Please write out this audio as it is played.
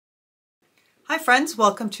Hi friends,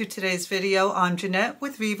 welcome to today's video. I'm Jeanette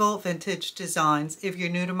with Vivo Vintage Designs. If you're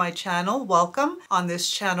new to my channel, welcome. On this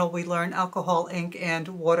channel we learn alcohol, ink, and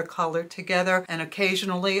watercolor together, and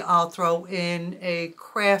occasionally I'll throw in a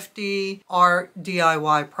crafty art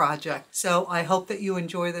DIY project. So I hope that you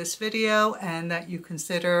enjoy this video and that you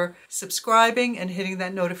consider subscribing and hitting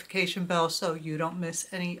that notification bell so you don't miss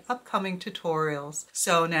any upcoming tutorials.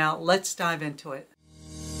 So now let's dive into it.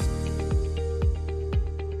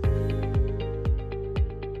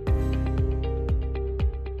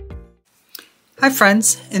 Hi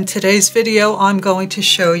friends, in today's video I'm going to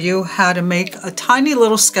show you how to make a tiny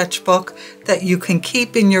little sketchbook that you can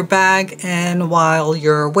keep in your bag, and while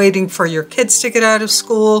you're waiting for your kids to get out of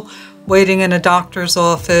school, waiting in a doctor's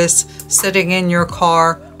office, sitting in your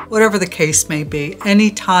car, whatever the case may be,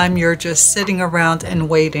 anytime you're just sitting around and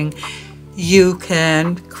waiting, you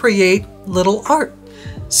can create little art.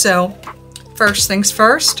 So first things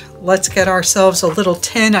first, let's get ourselves a little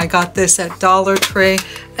tin. I got this at Dollar Tree,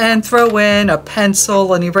 and throw in a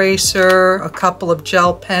pencil, an eraser, a couple of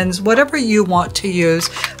gel pens, whatever you want to use.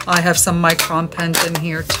 I have some micron pens in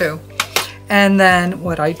here too. And then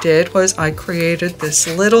what I did was I created this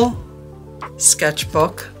little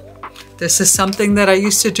sketchbook. This is something that I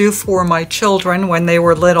used to do for my children when they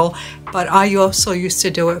were little, but I also used to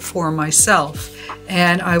do it for myself.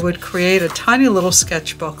 And I would create a tiny little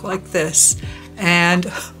sketchbook like this. And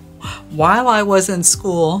while I was in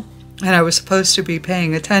school and I was supposed to be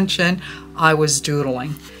paying attention, I was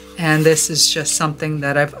doodling. And this is just something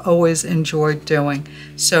that I've always enjoyed doing.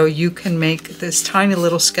 So you can make this tiny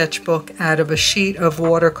little sketchbook out of a sheet of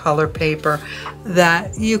watercolor paper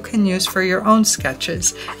that you can use for your own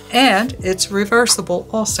sketches. And it's reversible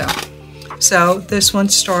also. So this one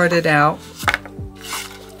started out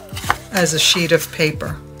as a sheet of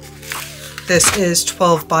paper. This is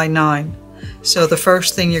 12 by 9. So the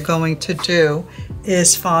first thing you're going to do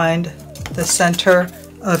is find the center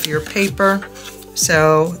of your paper.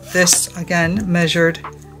 So this again measured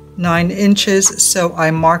 9 inches, so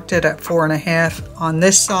I marked it at 4.5 on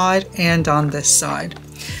this side and on this side.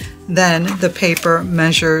 Then the paper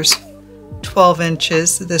measures 12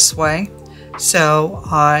 inches this way, so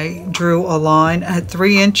I drew a line at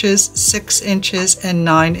 3 inches, 6 inches, and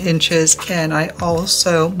 9 inches, and I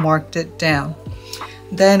also marked it down.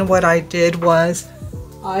 Then what I did was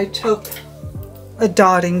I took a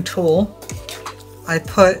dotting tool, I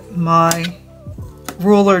put my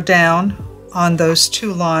ruler down on those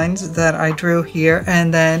 2 lines that I drew here,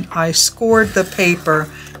 and then I scored the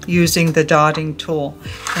paper using the dotting tool.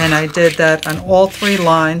 And I did that on all 3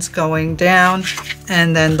 lines going down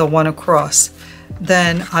and then the one across.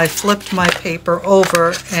 Then I flipped my paper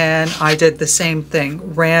over and I did the same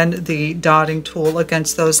thing, ran the dotting tool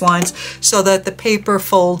against those lines so that the paper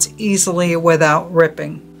folds easily without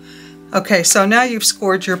ripping. Okay, so now you've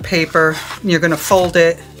scored your paper. You're going to fold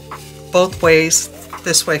it both ways,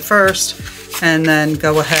 this way first, and then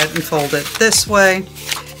go ahead and fold it this way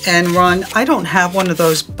and run. I don't have one of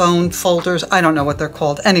those bone folders. I don't know what they're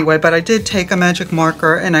called anyway, but I did take a magic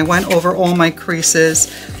marker and I went over all my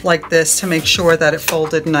creases like this to make sure that it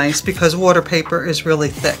folded nice, because water paper is really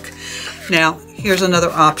thick. Now, here's another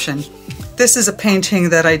option. This is a painting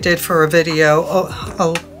that I did for a video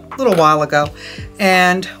a little while ago,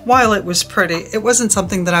 and while it was pretty, it wasn't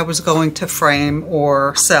something that I was going to frame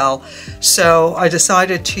or sell, so I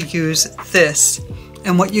decided to use this.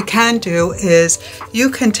 And what you can do is you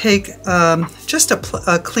can take just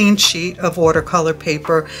a clean sheet of watercolor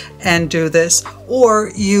paper and do this,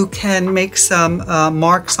 or you can make some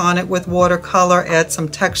marks on it with watercolor, add some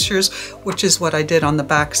textures, which is what I did on the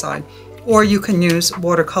back side. Or you can use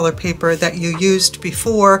watercolor paper that you used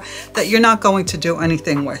before that you're not going to do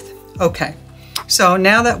anything with. Okay, so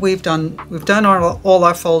now that we've done all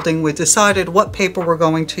our folding, we decided what paper we're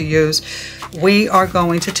going to use. We are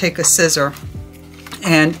going to take a scissor.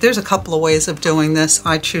 And there's a couple of ways of doing this.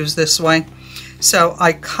 I choose this way. So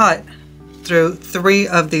I cut through 3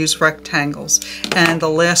 of these rectangles, and the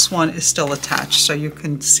last one is still attached, so you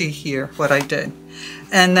can see here what I did.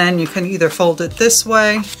 And then you can either fold it this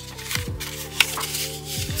way,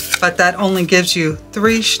 but that only gives you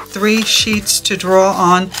three sheets to draw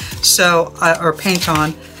on, so or paint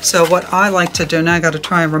on. So what I like to do, now I got to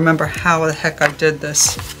try and remember how the heck I did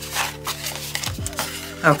this.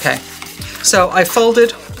 Okay. So I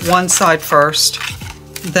folded one side first,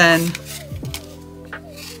 then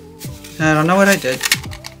I don't know what I did.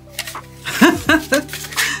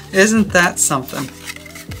 Isn't that something?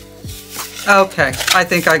 Okay, I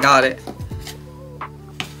think I got it.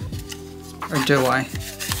 Or do I?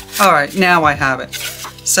 All right, now I have it.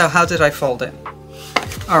 So how did I fold it?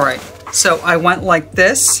 All right, so I went like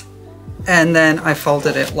this, and then I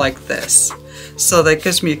folded it like this. So that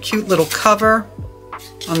gives me a cute little cover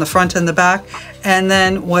on the front and the back. And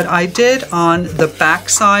then what I did on the back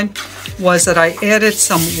side was that I added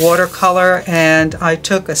some watercolor, and I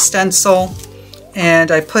took a stencil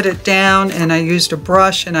and I put it down, and I used a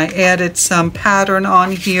brush, and I added some pattern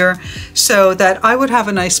on here so that I would have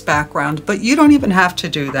a nice background. But you don't even have to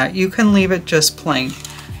do that. You can leave it just plain.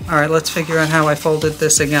 All right, let's figure out how I folded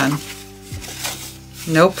this again.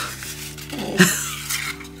 Nope.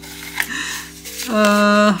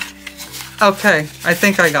 Okay, I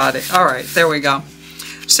think I got it. All right, there we go.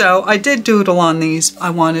 So I did doodle on these. I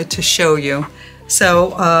wanted to show you.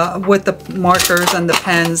 So with the markers and the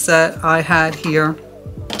pens that I had here,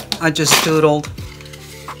 I just doodled.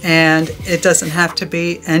 And it doesn't have to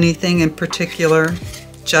be anything in particular.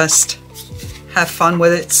 Just have fun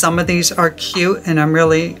with it. Some of these are cute, and I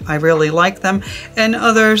really like them, and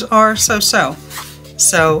others are so-so.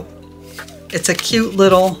 So it's a cute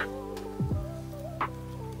little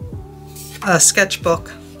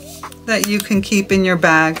sketchbook that you can keep in your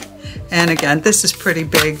bag. And again, this is pretty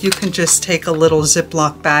big. You can just take a little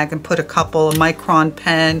Ziploc bag and put a couple, a micron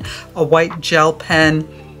pen, a white gel pen,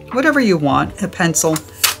 whatever you want, a pencil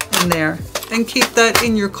in there. And keep that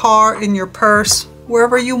in your car, in your purse,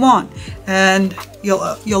 wherever you want. And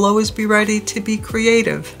you'll always be ready to be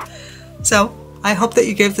creative. So I hope that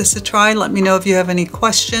you give this a try. Let me know if you have any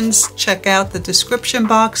questions. Check out the description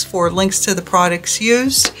box for links to the products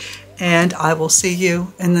used. And I will see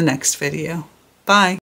you in the next video. Bye.